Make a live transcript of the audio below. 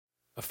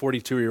A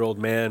 42-year-old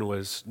man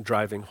was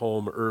driving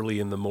home early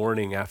in the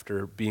morning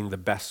after being the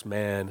best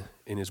man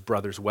in his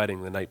brother's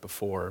wedding the night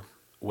before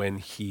when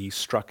he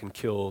struck and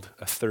killed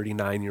a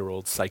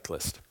 39-year-old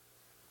cyclist,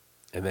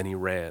 and then he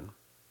ran.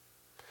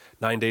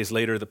 9 days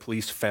later, the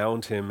police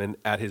found him, and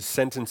at his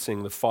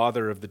sentencing, the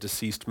father of the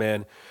deceased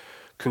man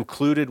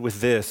concluded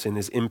with this in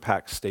his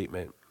impact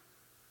statement: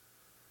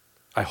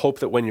 "I hope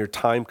that when your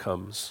time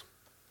comes,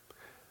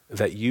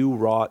 that you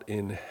rot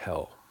in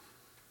hell."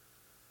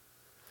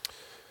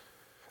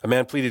 A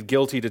man pleaded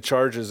guilty to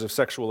charges of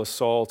sexual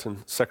assault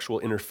and sexual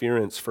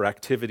interference for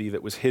activity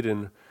that was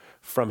hidden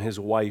from his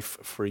wife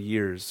for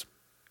years.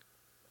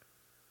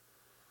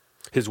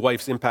 His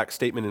wife's impact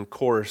statement in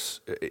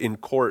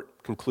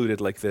court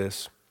concluded like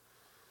this: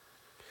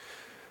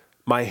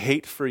 "My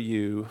hate for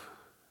you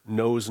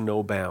knows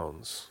no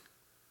bounds.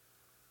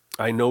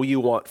 I know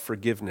you want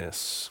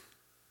forgiveness,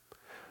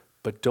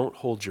 but don't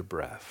hold your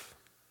breath."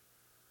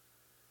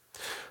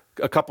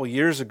 A couple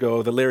years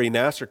ago, the Larry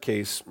Nassar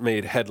case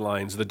made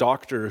headlines. The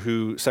doctor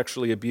who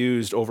sexually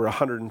abused over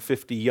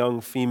 150 young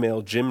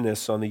female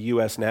gymnasts on the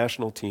U.S.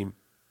 national team.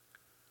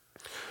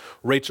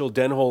 Rachel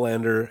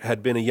Denhollander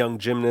had been a young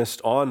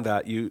gymnast on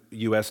that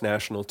U.S.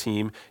 national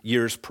team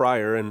years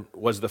prior and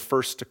was the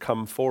first to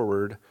come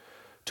forward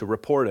to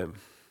report him.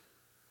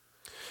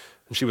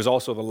 And she was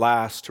also the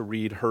last to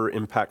read her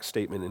impact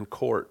statement in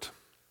court.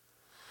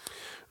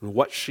 And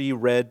what she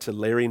read to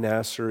Larry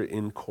Nassar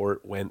in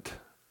court went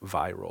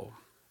viral.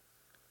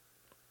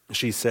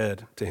 She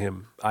said to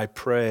him, "I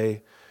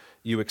pray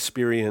you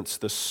experience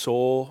the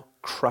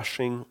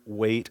soul-crushing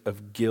weight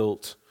of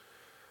guilt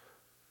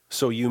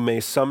so you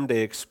may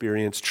someday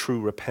experience true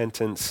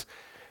repentance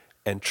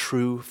and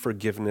true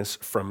forgiveness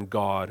from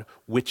God,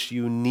 which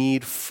you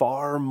need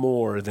far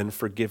more than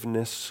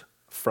forgiveness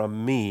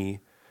from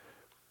me,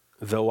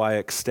 though I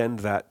extend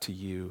that to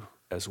you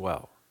as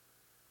well."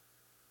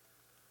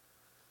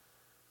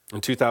 In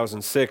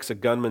 2006, a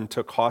gunman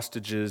took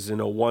hostages in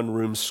a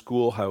one-room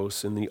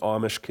schoolhouse in the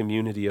Amish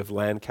community of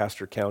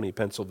Lancaster County,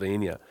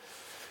 Pennsylvania.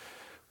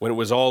 When it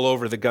was all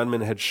over, the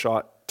gunman had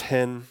shot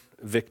 10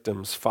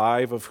 victims,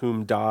 5 of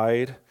whom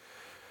died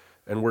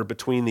and were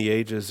between the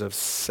ages of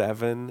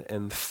 7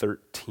 and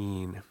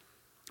 13,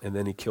 and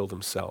then he killed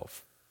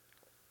himself.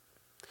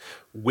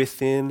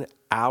 Within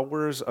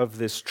hours of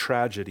this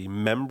tragedy,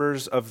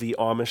 members of the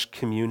Amish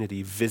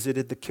community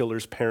visited the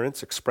killer's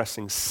parents,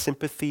 expressing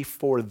sympathy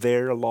for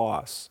their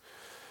loss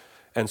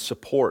and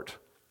support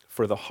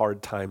for the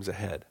hard times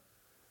ahead.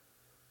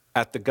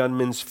 At the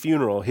gunman's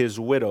funeral, his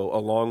widow,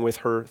 along with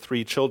her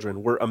 3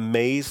 children, were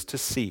amazed to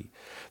see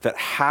that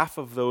half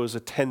of those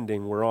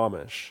attending were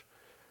Amish,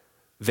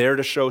 there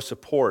to show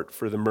support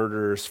for the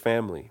murderer's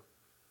family.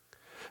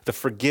 The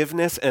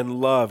forgiveness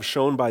and love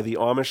shown by the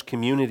Amish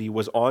community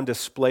was on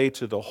display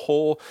to the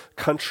whole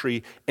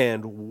country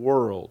and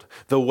world.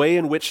 The way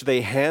in which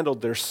they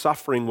handled their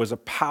suffering was a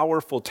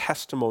powerful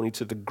testimony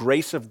to the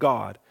grace of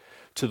God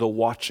to the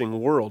watching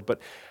world. But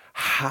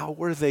how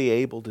were they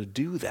able to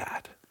do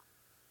that?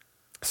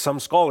 Some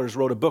scholars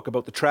wrote a book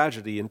about the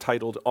tragedy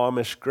entitled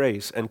Amish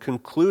Grace and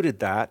concluded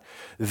that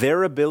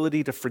their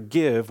ability to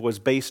forgive was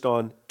based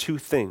on 2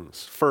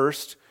 things.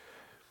 First,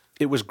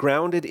 it was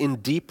grounded in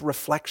deep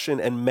reflection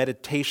and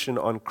meditation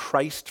on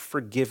Christ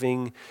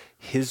forgiving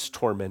his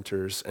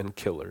tormentors and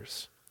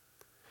killers.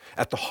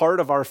 At the heart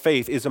of our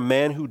faith is a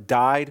man who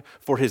died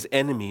for his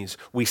enemies.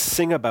 We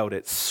sing about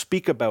it,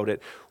 speak about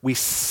it, we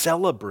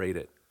celebrate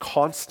it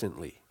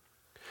constantly.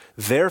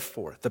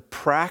 Therefore, the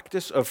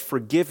practice of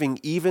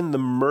forgiving even the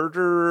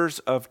murderers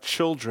of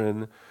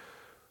children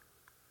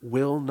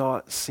will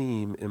not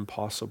seem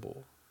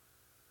impossible.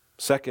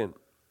 Second,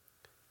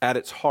 at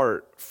its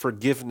heart,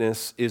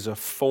 forgiveness is a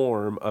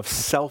form of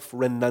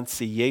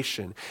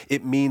self-renunciation.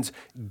 It means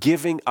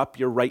giving up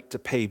your right to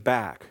pay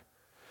back.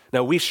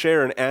 Now, we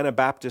share an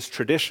Anabaptist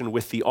tradition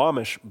with the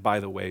Amish, by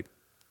the way.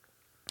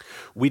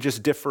 We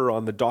just differ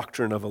on the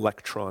doctrine of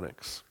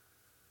electronics.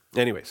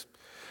 Anyways,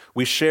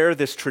 we share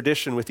this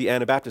tradition with the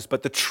Anabaptists,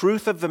 but the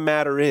truth of the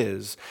matter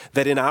is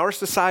that in our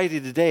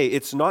society today,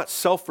 it's not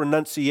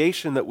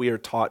self-renunciation that we are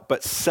taught,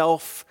 but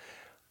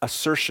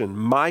self-assertion,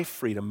 my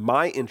freedom,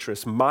 my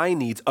interests, my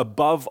needs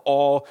above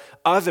all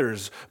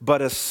others.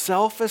 But a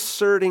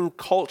self-asserting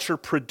culture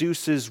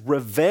produces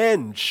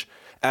revenge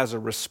as a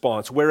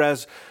response,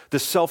 whereas the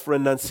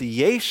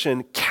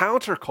self-renunciation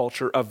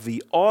counterculture of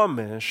the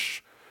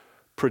Amish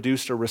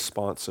produced a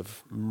response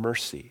of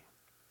mercy.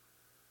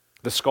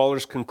 The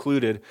scholars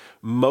concluded,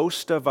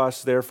 most of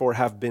us therefore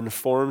have been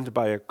formed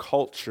by a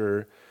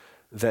culture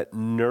that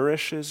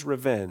nourishes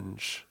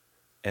revenge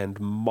and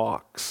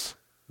mocks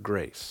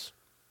grace.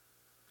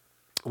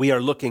 We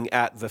are looking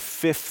at the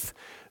 5th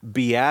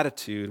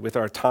beatitude with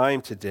our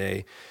time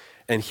today,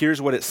 and here's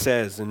what it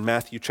says in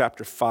Matthew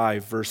chapter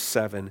 5, verse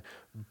 7.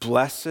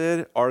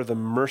 "Blessed are the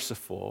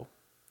merciful,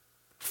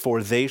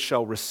 for they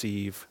shall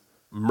receive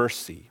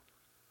mercy."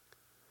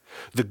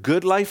 The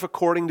Good Life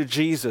according to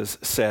Jesus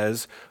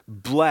says,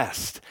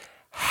 blessed,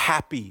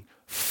 happy,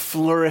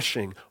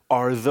 flourishing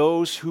are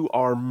those who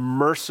are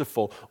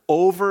merciful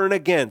over and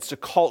against a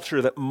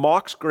culture that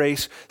mocks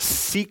grace,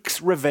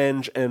 seeks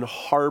revenge, and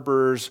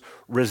harbors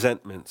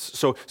resentments.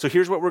 So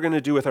here's what we're going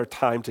to do with our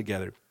time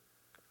together.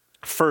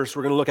 First,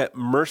 we're going to look at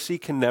mercy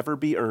can never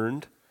be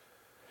earned.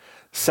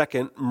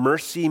 Second,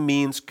 mercy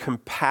means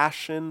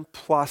compassion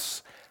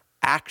plus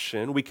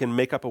action. We can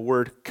make up a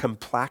word,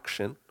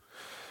 complaction.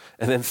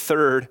 And then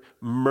third,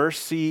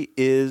 mercy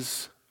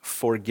is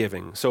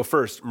forgiving. So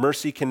first,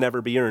 mercy can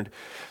never be earned.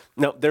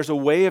 Now, there's a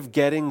way of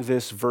getting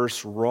this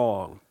verse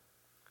wrong.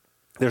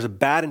 There's a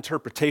bad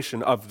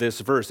interpretation of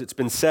this verse. It's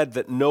been said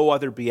that no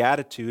other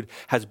beatitude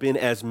has been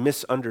as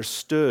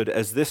misunderstood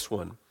as this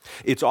one.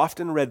 It's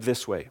often read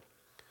this way.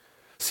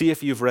 See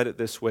if you've read it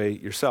this way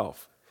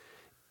yourself.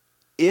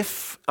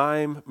 If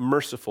I'm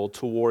merciful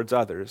towards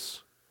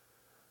others,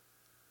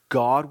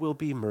 God will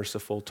be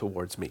merciful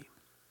towards me.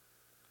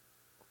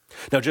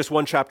 Now, just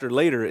one chapter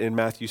later in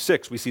Matthew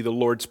 6, we see the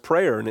Lord's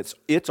Prayer, and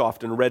it's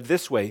often read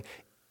this way.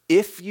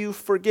 If you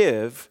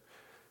forgive,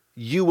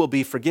 you will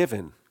be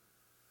forgiven.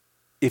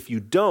 If you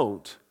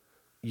don't,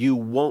 you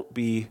won't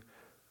be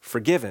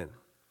forgiven.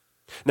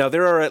 Now,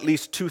 there are at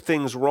least two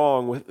things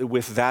wrong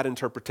with that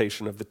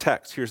interpretation of the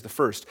text. Here's the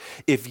first.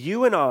 If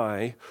you and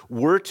I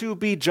were to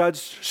be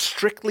judged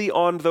strictly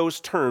on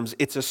those terms,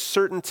 it's a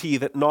certainty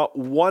that not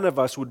one of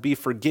us would be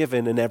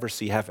forgiven and ever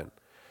see heaven.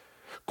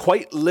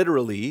 Quite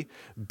literally,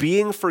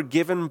 being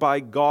forgiven by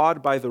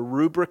God by the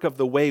rubric of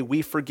the way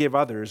we forgive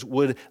others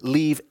would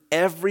leave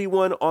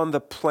everyone on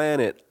the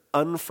planet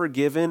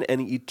unforgiven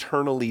and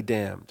eternally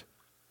damned.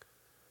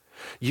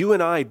 You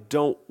and I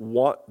don't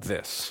want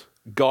this.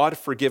 God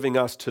forgiving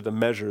us to the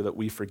measure that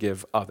we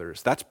forgive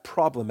others. That's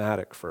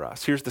problematic for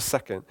us. Here's the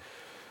second.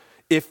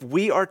 If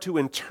we are to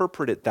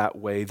interpret it that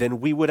way, then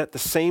we would at the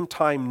same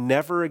time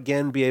never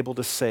again be able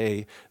to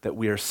say that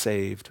we are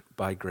saved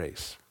by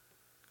grace.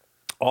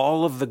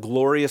 All of the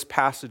glorious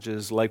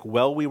passages like,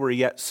 while we were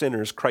yet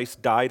sinners,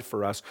 Christ died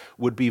for us,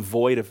 would be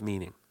void of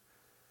meaning.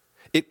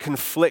 It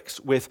conflicts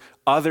with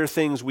other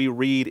things we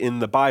read in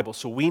the Bible.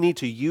 So we need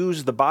to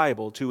use the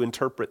Bible to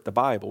interpret the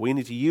Bible. We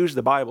need to use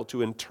the Bible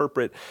to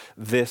interpret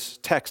this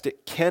text.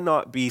 It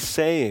cannot be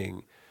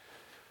saying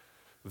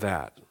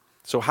that.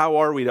 So how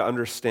are we to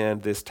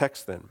understand this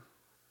text then?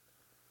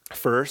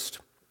 First,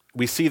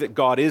 we see that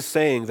God is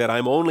saying that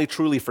I'm only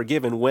truly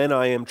forgiven when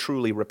I am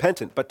truly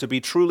repentant. But to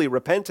be truly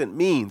repentant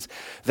means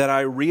that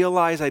I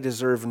realize I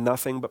deserve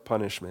nothing but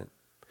punishment.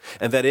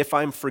 And that if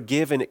I'm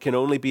forgiven, it can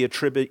only be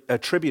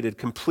attributed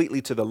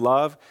completely to the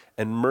love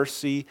and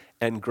mercy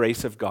and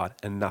grace of God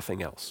and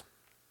nothing else.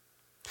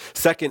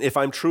 Second, if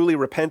I'm truly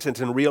repentant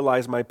and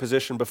realize my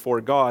position before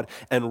God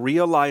and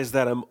realize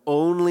that I'm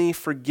only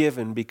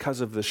forgiven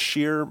because of the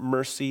sheer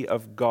mercy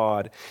of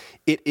God,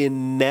 it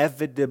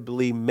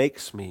inevitably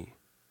makes me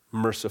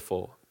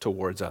merciful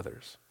towards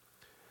others.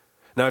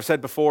 Now, I've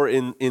said before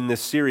in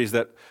this series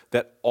that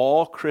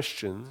all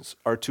Christians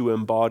are to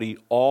embody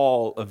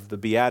all of the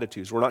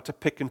Beatitudes. We're not to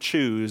pick and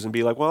choose and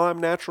be like, well,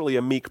 I'm naturally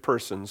a meek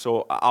person,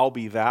 so I'll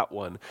be that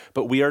one.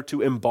 But we are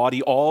to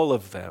embody all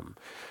of them.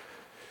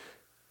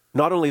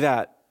 Not only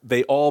that,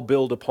 they all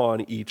build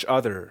upon each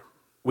other.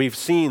 We've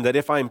seen that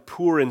if I'm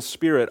poor in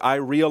spirit, I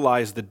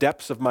realize the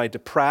depths of my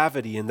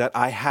depravity and that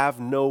I have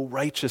no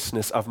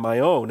righteousness of my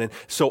own. And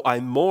so I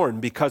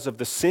mourn because of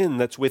the sin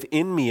that's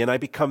within me, and I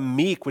become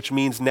meek, which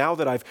means now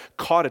that I've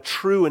caught a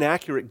true and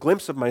accurate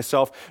glimpse of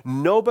myself,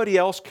 nobody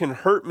else can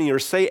hurt me or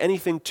say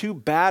anything too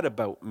bad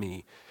about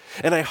me.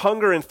 And I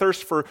hunger and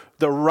thirst for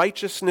the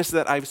righteousness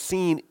that I've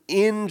seen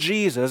in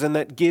Jesus, and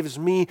that gives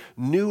me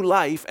new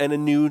life and a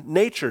new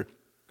nature.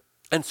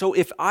 And so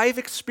if I've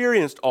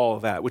experienced all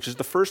of that, which is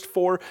the first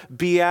four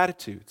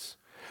Beatitudes,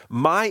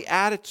 my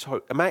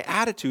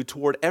attitude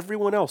toward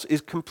everyone else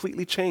is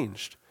completely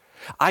changed.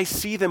 I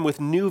see them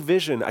with new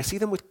vision. I see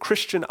them with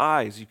Christian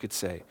eyes, you could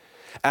say,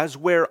 as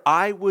where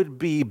I would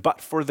be but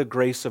for the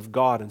grace of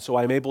God. And so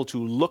I'm able to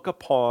look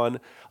upon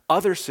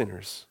other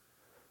sinners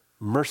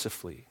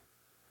mercifully.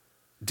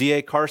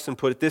 D.A. Carson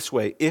put it this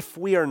way: if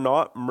we are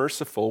not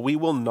merciful, we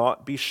will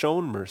not be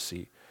shown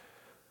mercy.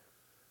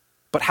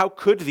 But how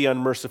could the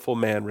unmerciful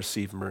man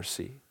receive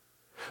mercy?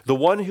 The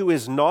one who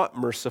is not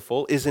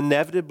merciful is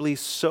inevitably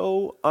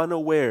so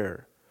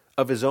unaware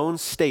of his own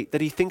state that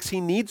he thinks he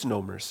needs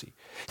no mercy.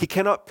 He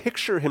cannot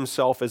picture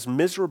himself as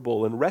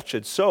miserable and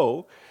wretched.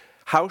 So,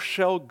 how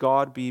shall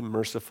God be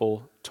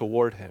merciful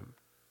toward him?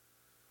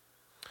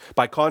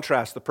 By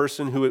contrast, the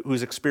person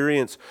whose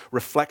experience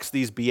reflects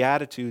these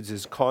Beatitudes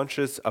is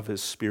conscious of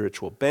his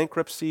spiritual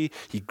bankruptcy.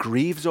 He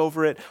grieves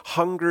over it,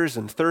 hungers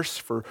and thirsts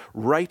for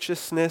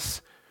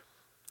righteousness,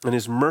 and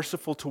is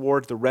merciful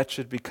toward the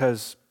wretched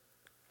because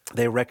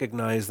they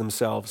recognize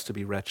themselves to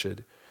be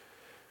wretched.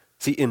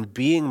 See, in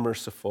being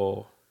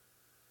merciful,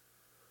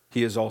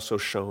 he is also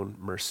shown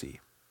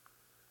mercy.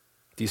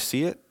 Do you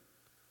see it?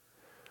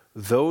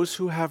 Those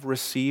who have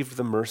received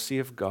the mercy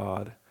of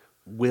God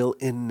will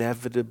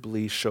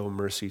inevitably show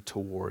mercy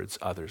towards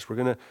others. We're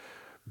going to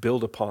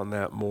build upon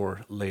that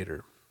more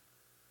later.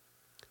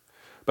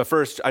 But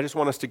first, I just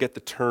want us to get the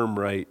term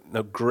right.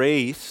 Now,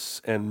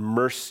 grace and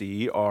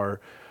mercy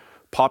are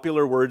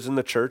popular words in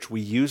the church.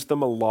 We use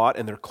them a lot,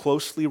 and they're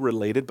closely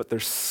related, but they're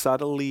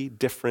subtly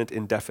different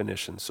in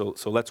definition. So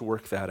let's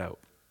work that out.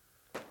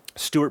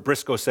 Stuart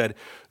Briscoe said,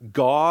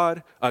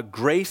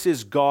 grace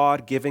is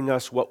God giving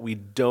us what we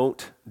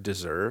don't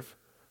deserve.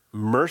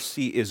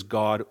 Mercy is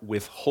God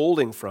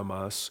withholding from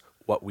us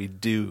what we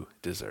do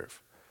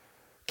deserve.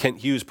 Kent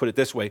Hughes put it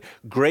this way: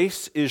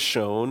 grace is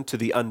shown to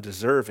the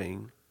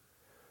undeserving.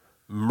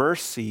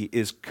 Mercy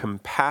is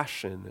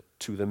compassion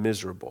to the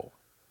miserable.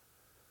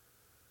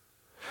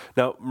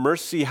 Now,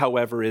 mercy,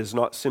 however, is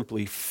not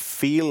simply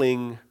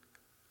feeling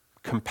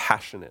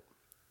compassionate.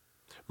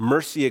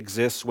 Mercy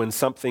exists when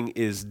something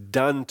is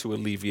done to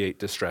alleviate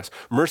distress.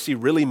 Mercy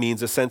really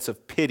means a sense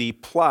of pity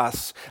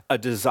plus a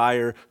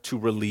desire to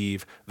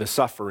relieve the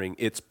suffering.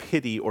 It's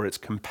pity or it's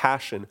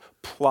compassion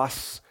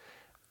plus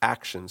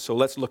action. So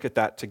let's look at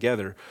that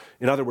together.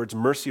 In other words,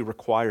 mercy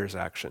requires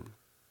action.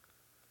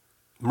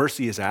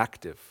 Mercy is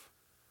active.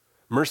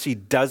 Mercy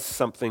does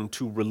something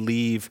to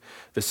relieve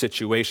the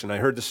situation. I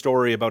heard the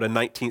story about a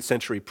 19th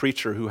century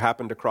preacher who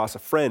happened across a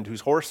friend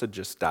whose horse had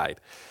just died,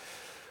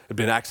 had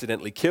been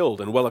accidentally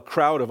killed. And while a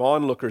crowd of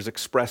onlookers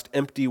expressed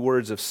empty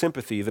words of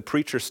sympathy, the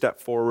preacher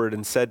stepped forward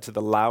and said to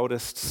the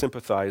loudest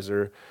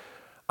sympathizer,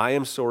 "I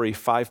am sorry,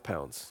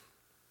 £5,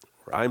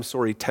 or I'm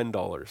sorry,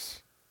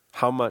 $10.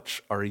 How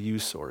much are you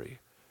sorry?"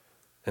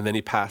 And then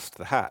he passed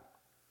the hat.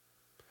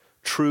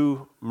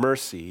 True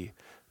mercy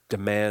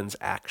demands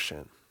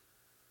action.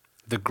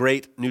 The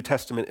great New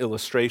Testament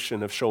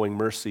illustration of showing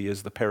mercy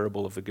is the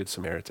parable of the Good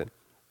Samaritan.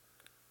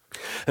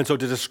 And so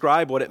to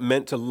describe what it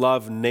meant to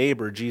love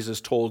neighbor,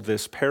 Jesus told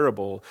this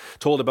parable,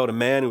 told about a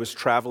man who was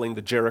traveling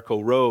the Jericho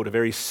road, a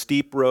very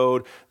steep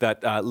road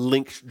that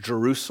linked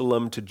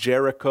Jerusalem to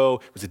Jericho.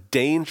 It was a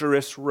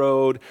dangerous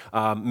road,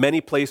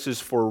 many places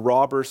for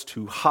robbers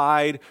to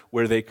hide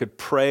where they could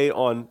prey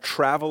on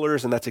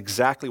travelers. And that's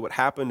exactly what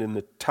happened in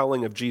the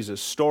telling of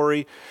Jesus'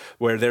 story,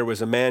 where there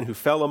was a man who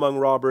fell among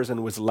robbers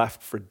and was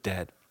left for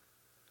dead.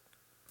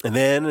 And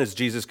then, as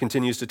Jesus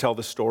continues to tell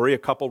the story, a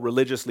couple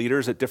religious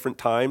leaders at different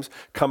times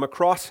come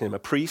across him, a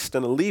priest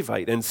and a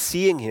Levite, and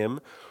seeing him,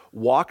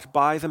 walked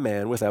by the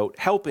man without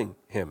helping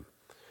him.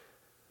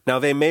 Now,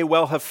 they may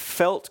well have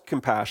felt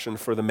compassion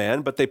for the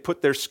man, but they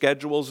put their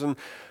schedules and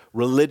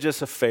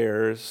religious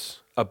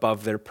affairs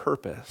above their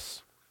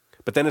purpose.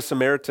 But then a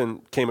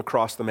Samaritan came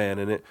across the man,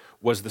 and it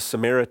was the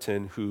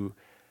Samaritan who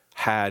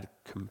had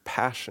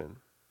compassion,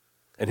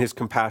 and his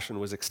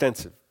compassion was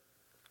extensive.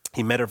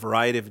 He met a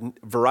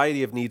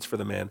variety of needs for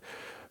the man: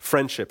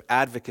 friendship,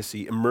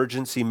 advocacy,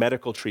 emergency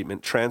medical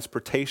treatment,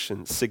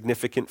 transportation,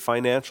 significant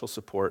financial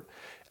support,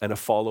 and a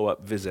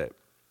follow-up visit.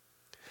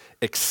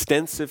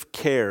 Extensive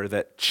care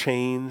that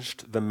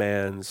changed the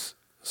man's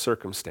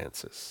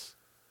circumstances.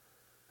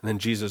 And then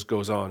Jesus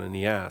goes on and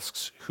he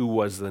asks, who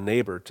was the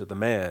neighbor to the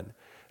man?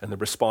 And the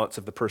response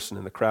of the person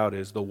in the crowd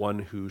is, the one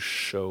who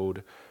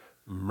showed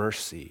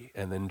mercy.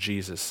 And then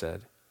Jesus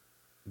said,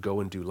 go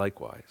and do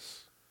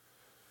likewise.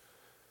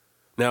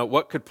 Now,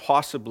 what could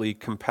possibly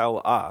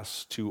compel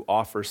us to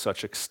offer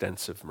such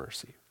extensive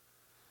mercy?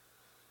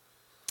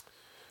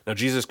 Now,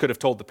 Jesus could have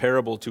told the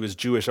parable to his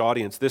Jewish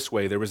audience this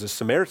way: there was a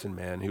Samaritan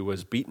man who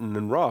was beaten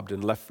and robbed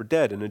and left for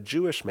dead, and a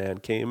Jewish man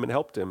came and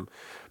helped him.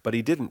 But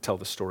he didn't tell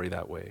the story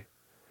that way.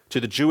 To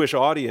the Jewish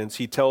audience,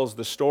 he tells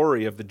the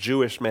story of the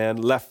Jewish man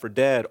left for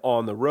dead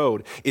on the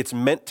road. It's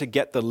meant to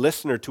get the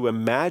listener to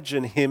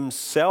imagine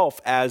himself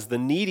as the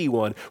needy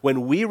one.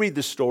 When we read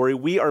the story,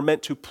 we are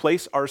meant to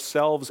place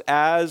ourselves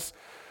as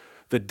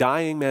the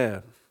dying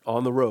man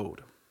on the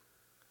road.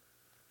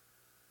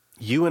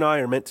 You and I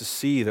are meant to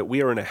see that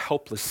we are in a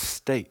helpless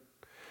state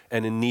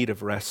and in need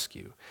of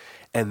rescue.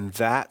 And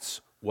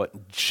that's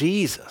what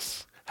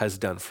Jesus has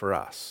done for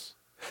us.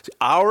 See,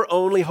 our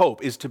only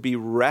hope is to be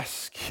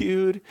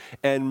rescued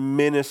and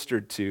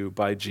ministered to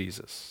by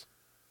Jesus,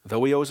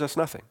 though he owes us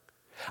nothing.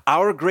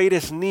 Our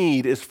greatest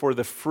need is for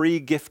the free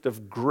gift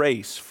of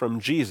grace from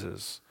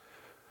Jesus,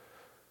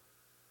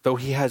 though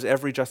he has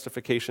every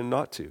justification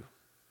not to.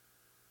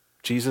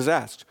 Jesus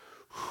asked,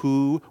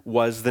 who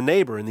was the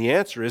neighbor? And the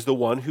answer is the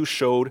one who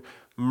showed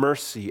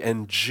mercy.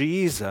 And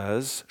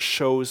Jesus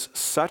shows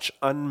such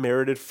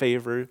unmerited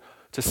favor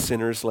to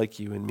sinners like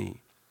you and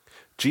me.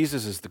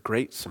 Jesus is the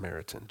great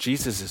Samaritan.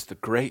 Jesus is the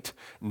great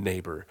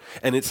neighbor.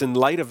 And it's in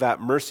light of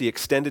that mercy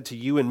extended to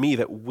you and me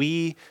that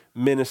we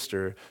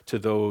minister to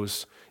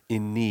those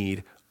in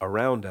need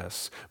around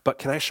us. But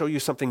can I show you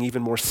something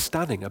even more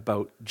stunning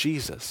about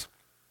Jesus?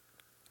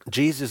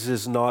 Jesus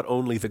is not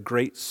only the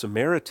great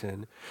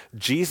Samaritan,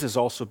 Jesus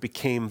also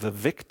became the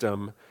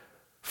victim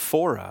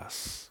for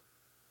us.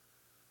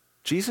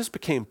 Jesus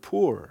became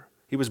poor.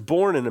 He was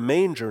born in a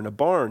manger in a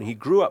barn. He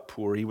grew up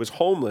poor. He was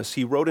homeless.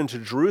 He rode into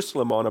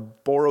Jerusalem on a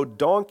borrowed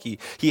donkey.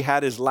 He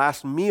had his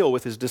last meal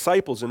with his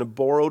disciples in a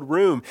borrowed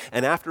room.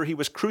 And after he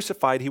was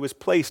crucified, he was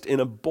placed in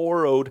a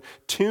borrowed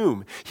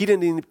tomb. He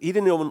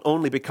didn't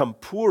only become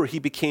poor, he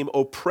became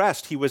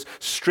oppressed. He was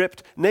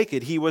stripped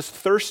naked. He was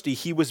thirsty.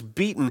 He was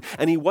beaten.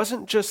 And he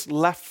wasn't just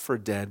left for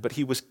dead, but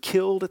he was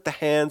killed at the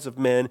hands of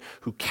men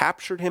who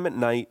captured him at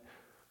night,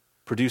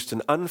 produced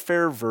an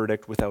unfair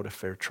verdict without a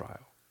fair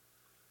trial.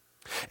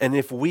 And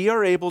if we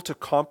are able to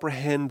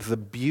comprehend the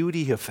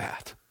beauty of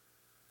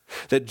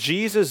that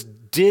Jesus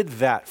did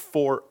that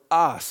for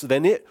us,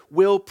 then it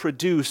will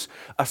produce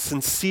a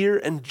sincere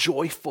and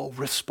joyful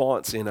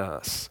response in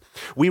us.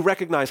 We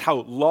recognize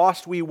how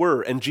lost we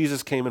were, and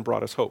Jesus came and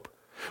brought us hope.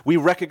 We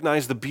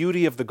recognize the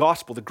beauty of the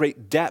gospel, the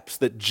great depths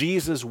that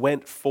Jesus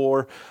went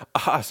for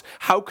us.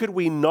 How could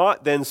we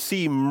not then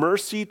see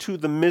mercy to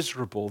the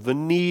miserable, the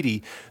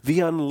needy, the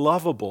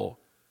unlovable,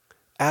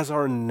 as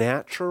our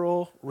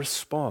natural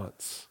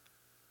response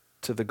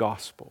to the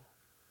gospel?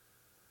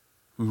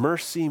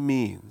 Mercy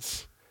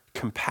means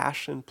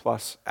compassion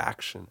plus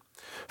action.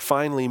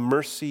 Finally,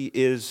 mercy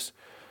is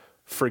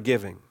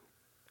forgiving.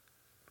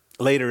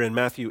 Later in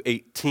Matthew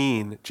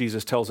 18,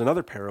 Jesus tells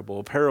another parable,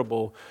 a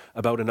parable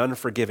about an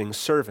unforgiving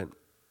servant.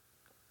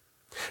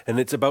 And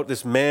it's about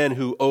this man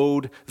who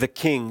owed the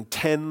king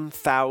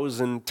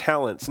 10,000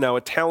 talents. Now,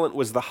 a talent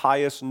was the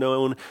highest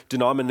known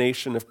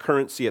denomination of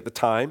currency at the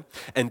time,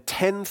 and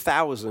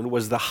 10,000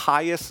 was the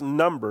highest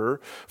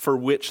number for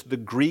which the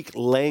Greek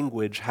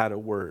language had a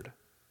word.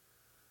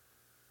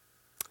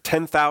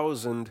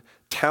 10,000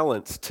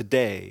 talents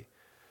today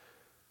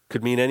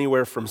could mean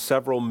anywhere from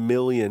several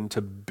million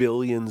to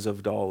billions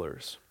of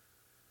dollars.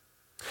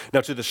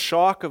 Now, to the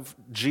shock of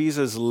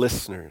Jesus'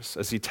 listeners,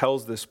 as he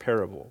tells this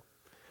parable,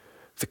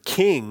 the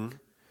king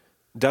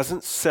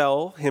doesn't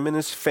sell him and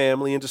his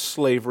family into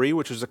slavery,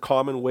 which is a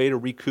common way to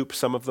recoup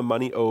some of the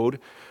money owed,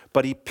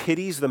 but he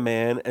pities the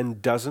man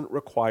and doesn't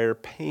require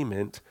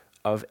payment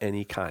of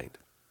any kind.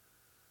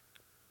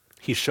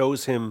 He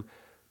shows him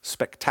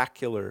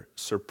spectacular,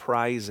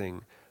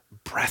 surprising,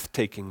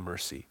 breathtaking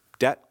mercy.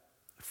 Debt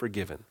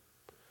forgiven.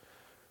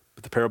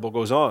 But the parable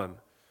goes on.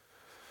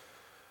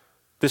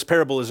 This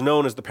parable is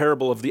known as the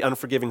parable of the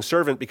unforgiving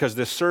servant because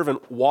this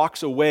servant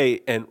walks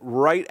away and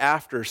right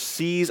after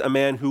sees a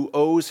man who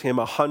owes him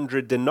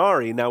 100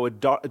 denarii. Now, a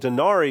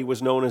denarii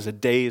was known as a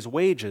day's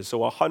wages. So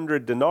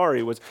 100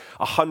 denarii was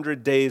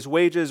 100 days'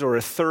 wages or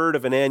a third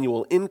of an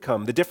annual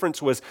income. The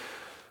difference was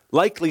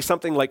likely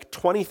something like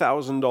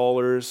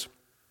 $20,000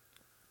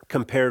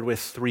 compared with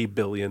 $3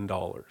 billion.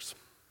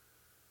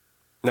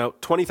 Now,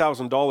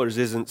 $20,000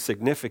 isn't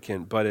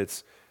significant, but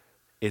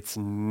it's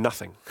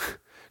nothing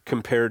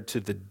compared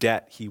to the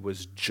debt he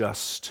was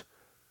just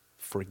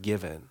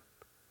forgiven.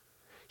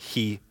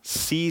 He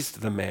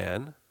seized the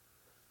man,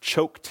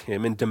 choked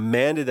him, and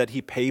demanded that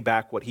he pay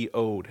back what he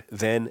owed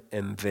then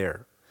and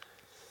there.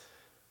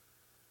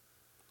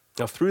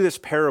 Now, through this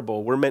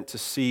parable, we're meant to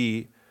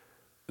see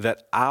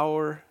that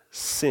our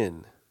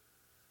sin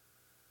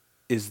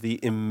is the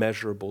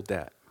immeasurable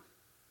debt,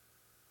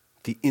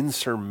 the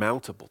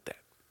insurmountable debt.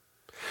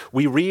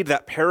 We read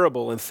that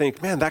parable and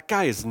think, man, that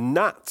guy is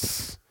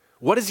nuts.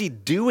 What is he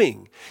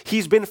doing?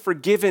 He's been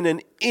forgiven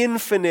an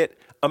infinite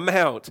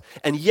amount.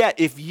 And yet,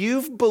 if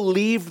you've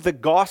believed the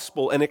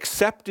gospel and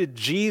accepted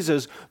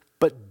Jesus,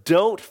 but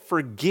don't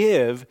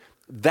forgive,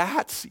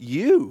 that's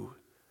you.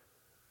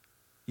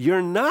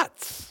 You're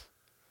nuts.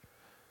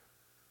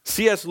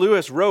 C.S.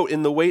 Lewis wrote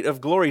in The Weight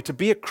of Glory, to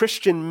be a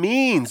Christian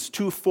means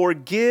to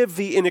forgive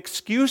the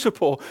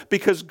inexcusable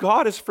because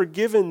God has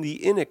forgiven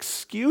the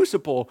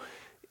inexcusable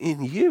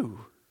in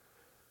you.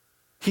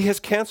 He has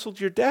canceled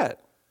your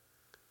debt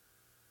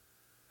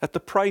at the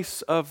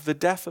price of the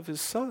death of his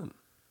son.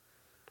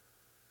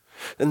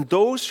 And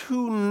those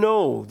who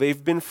know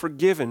they've been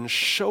forgiven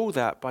show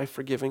that by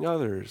forgiving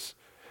others.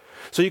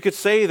 So you could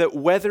say that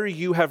whether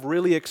you have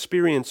really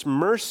experienced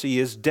mercy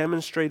is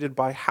demonstrated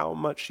by how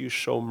much you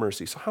show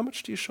mercy. So how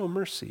much do you show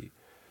mercy?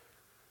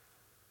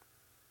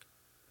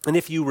 And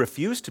if you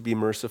refuse to be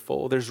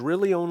merciful, there's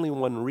really only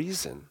one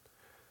reason.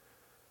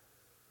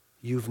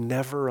 You've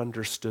never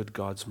understood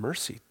God's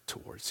mercy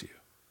towards you.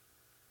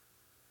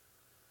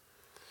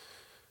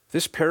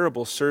 This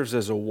parable serves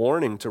as a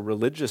warning to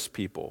religious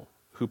people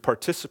who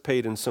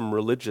participate in some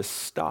religious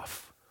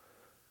stuff,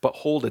 but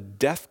hold a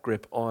death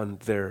grip on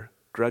their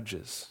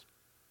grudges.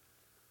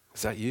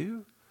 Is that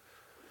you?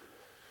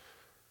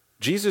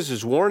 Jesus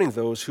is warning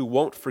those who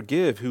won't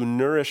forgive, who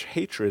nourish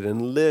hatred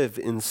and live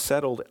in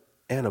settled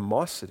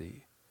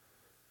animosity.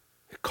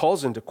 It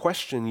calls into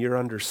question your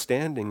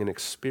understanding and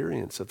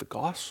experience of the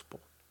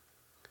gospel.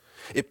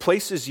 It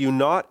places you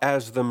not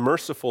as the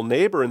merciful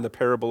neighbor in the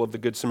parable of the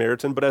Good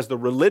Samaritan, but as the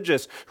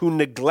religious who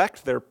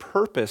neglect their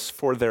purpose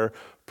for their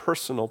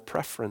personal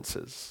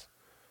preferences.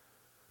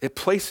 It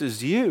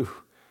places you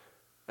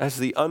as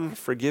the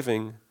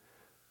unforgiving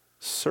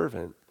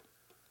servant.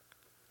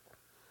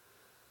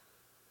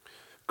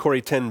 Corrie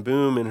ten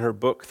Boom, in her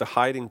book, The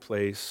Hiding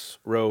Place,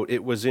 wrote,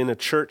 "It was in a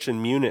church in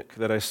Munich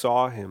that I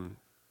saw him.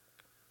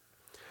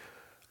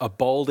 A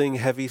balding,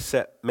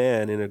 heavy-set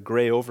man in a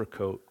gray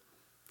overcoat,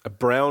 a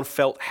brown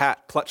felt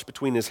hat clutched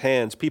between his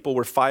hands. People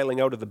were filing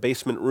out of the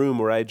basement room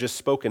where I had just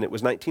spoken. It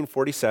was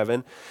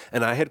 1947,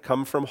 and I had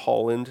come from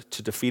Holland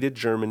to defeated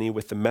Germany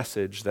with the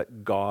message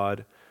that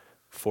God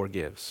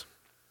forgives."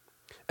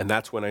 And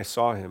that's when I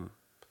saw him,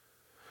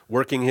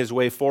 working his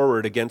way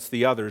forward against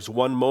the others.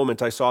 One moment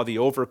I saw the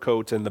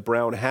overcoat and the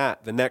brown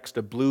hat, the next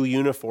a blue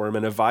uniform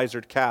and a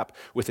visored cap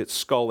with its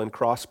skull and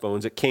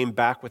crossbones. It came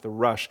back with a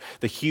rush.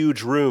 The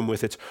huge room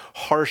with its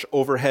harsh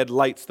overhead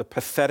lights, the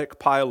pathetic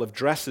pile of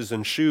dresses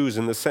and shoes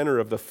in the center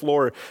of the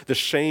floor, the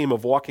shame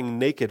of walking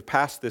naked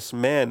past this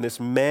man. This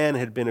man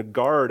had been a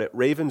guard at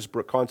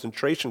Ravensbrück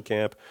concentration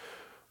camp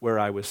where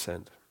I was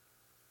sent.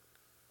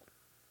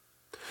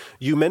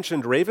 "You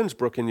mentioned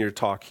Ravensbrück in your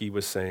talk," he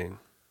was saying.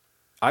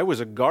 "I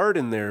was a guard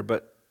in there,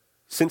 but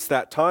since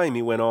that time,"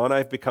 he went on,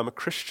 "I've become a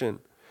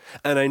Christian.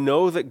 And I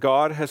know that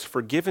God has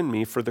forgiven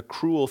me for the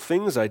cruel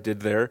things I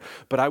did there,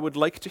 but I would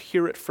like to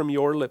hear it from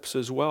your lips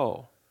as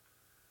well."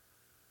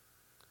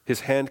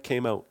 His hand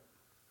came out.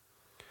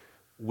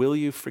 "Will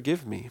you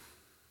forgive me?"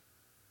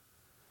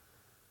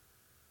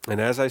 And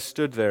as I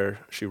stood there,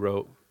 she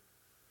wrote,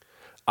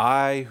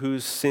 "I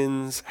whose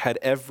sins had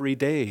every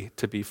day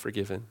to be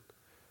forgiven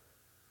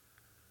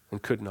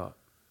and could not.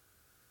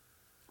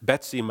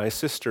 Betsy, my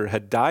sister,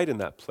 had died in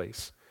that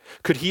place.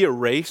 Could he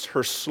erase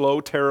her slow,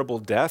 terrible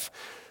death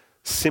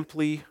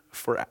simply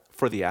for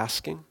the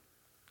asking?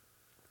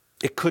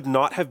 It could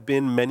not have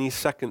been many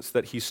seconds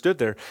that he stood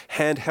there,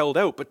 hand held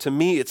out, but to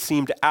me it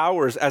seemed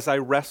hours as I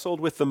wrestled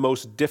with the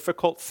most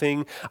difficult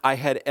thing I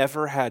had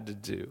ever had to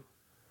do.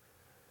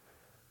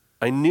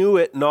 I knew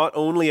it not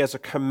only as a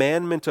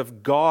commandment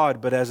of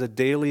God, but as a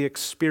daily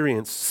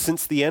experience.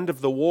 Since the end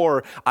of the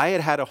war, I had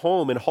had a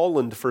home in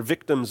Holland for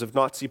victims of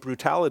Nazi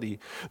brutality.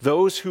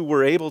 Those who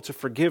were able to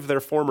forgive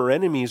their former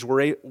enemies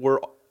were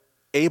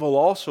able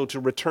also to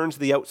return to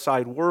the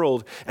outside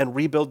world and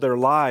rebuild their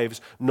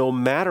lives, no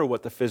matter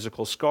what the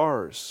physical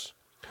scars.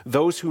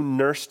 Those who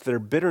nursed their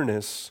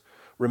bitterness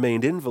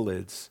remained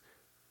invalids.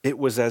 It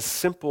was as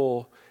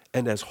simple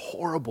and as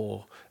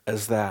horrible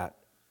as that.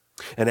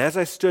 And as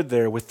I stood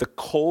there with the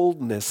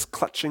coldness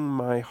clutching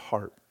my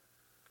heart,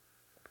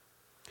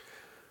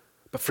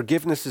 but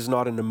forgiveness is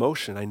not an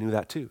emotion. I knew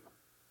that too.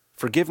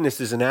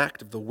 Forgiveness is an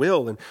act of the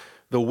will, and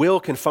the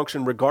will can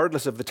function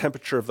regardless of the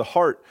temperature of the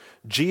heart.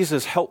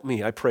 "Jesus, help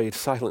me," I prayed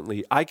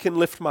silently. "I can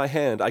lift my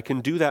hand. I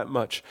can do that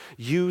much.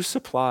 You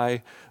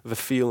supply the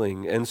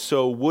feeling." And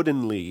so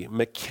woodenly,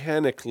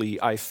 mechanically,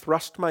 I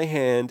thrust my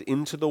hand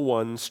into the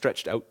one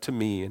stretched out to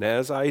me. And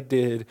as I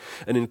did,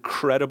 an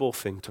incredible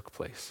thing took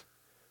place.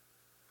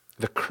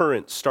 The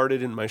current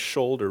started in my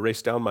shoulder,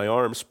 raced down my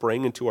arm,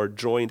 sprang into our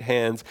joined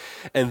hands,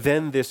 and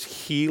then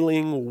this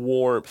healing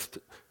warmth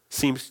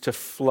seems to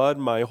flood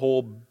my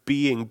whole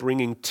being,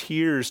 bringing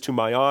tears to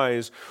my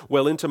eyes,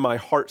 while into my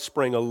heart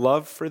sprang a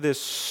love for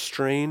this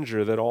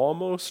stranger that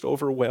almost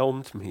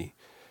overwhelmed me.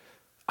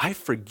 "I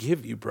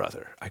forgive you,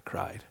 brother," I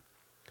cried,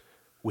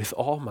 "with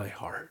all my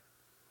heart."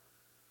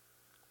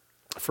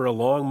 For a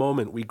long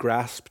moment, we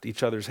grasped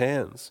each other's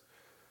hands,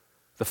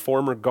 the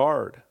former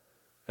guard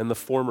and the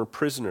former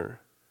prisoner.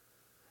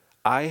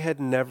 I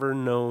had never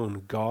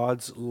known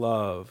God's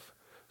love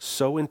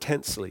so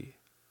intensely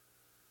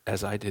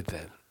as I did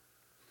then.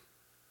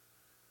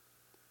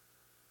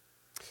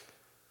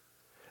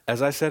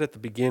 As I said at the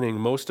beginning,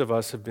 most of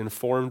us have been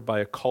formed by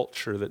a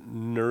culture that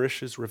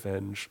nourishes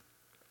revenge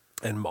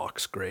and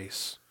mocks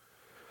grace.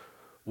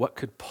 What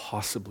could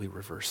possibly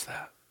reverse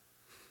that?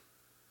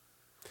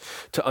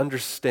 To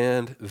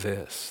understand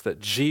this, that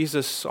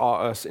Jesus saw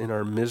us in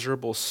our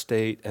miserable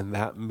state and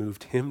that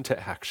moved him to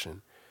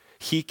action.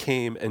 He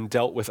came and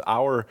dealt with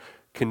our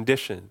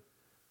condition,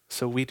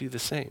 so we do the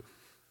same.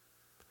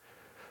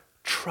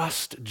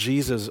 Trust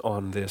Jesus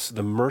on this.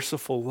 The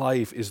merciful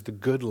life is the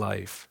good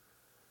life.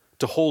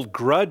 To hold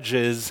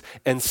grudges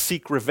and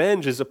seek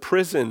revenge is a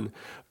prison,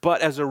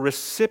 but as a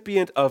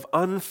recipient of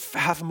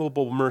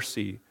unfathomable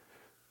mercy,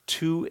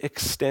 to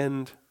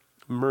extend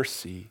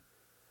mercy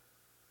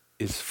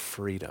is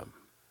freedom.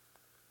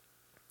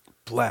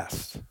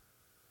 Blessed,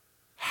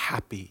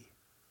 happy,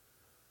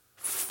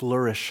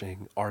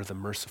 flourishing are the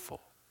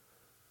merciful,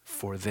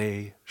 for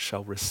they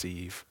shall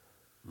receive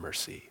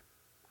mercy.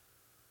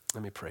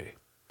 Let me pray.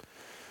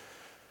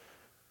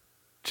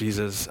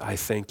 Jesus, I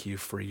thank you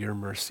for your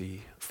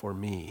mercy for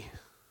me,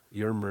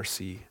 your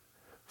mercy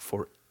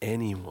for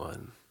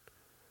anyone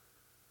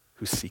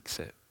who seeks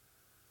it.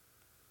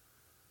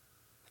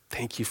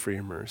 Thank you for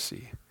your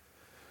mercy.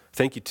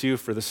 Thank you, too,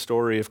 for the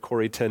story of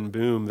Corrie ten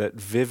Boom that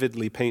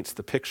vividly paints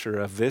the picture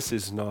of this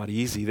is not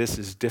easy, this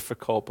is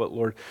difficult, but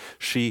Lord,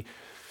 it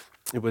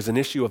was an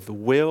issue of the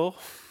will,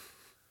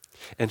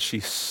 and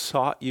she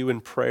sought you in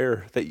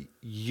prayer that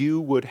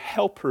you would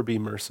help her be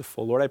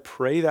merciful. Lord, I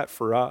pray that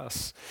for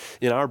us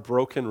in our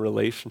broken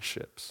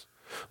relationships.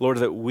 Lord,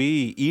 that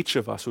we, each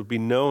of us, would be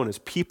known as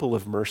people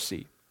of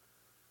mercy,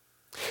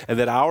 and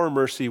that our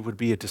mercy would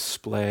be a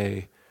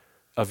display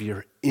of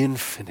your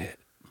infinite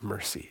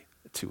mercy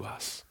to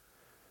us.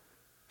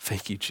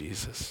 Thank you,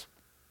 Jesus.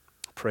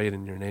 Pray it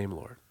in your name,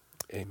 Lord.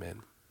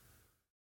 Amen.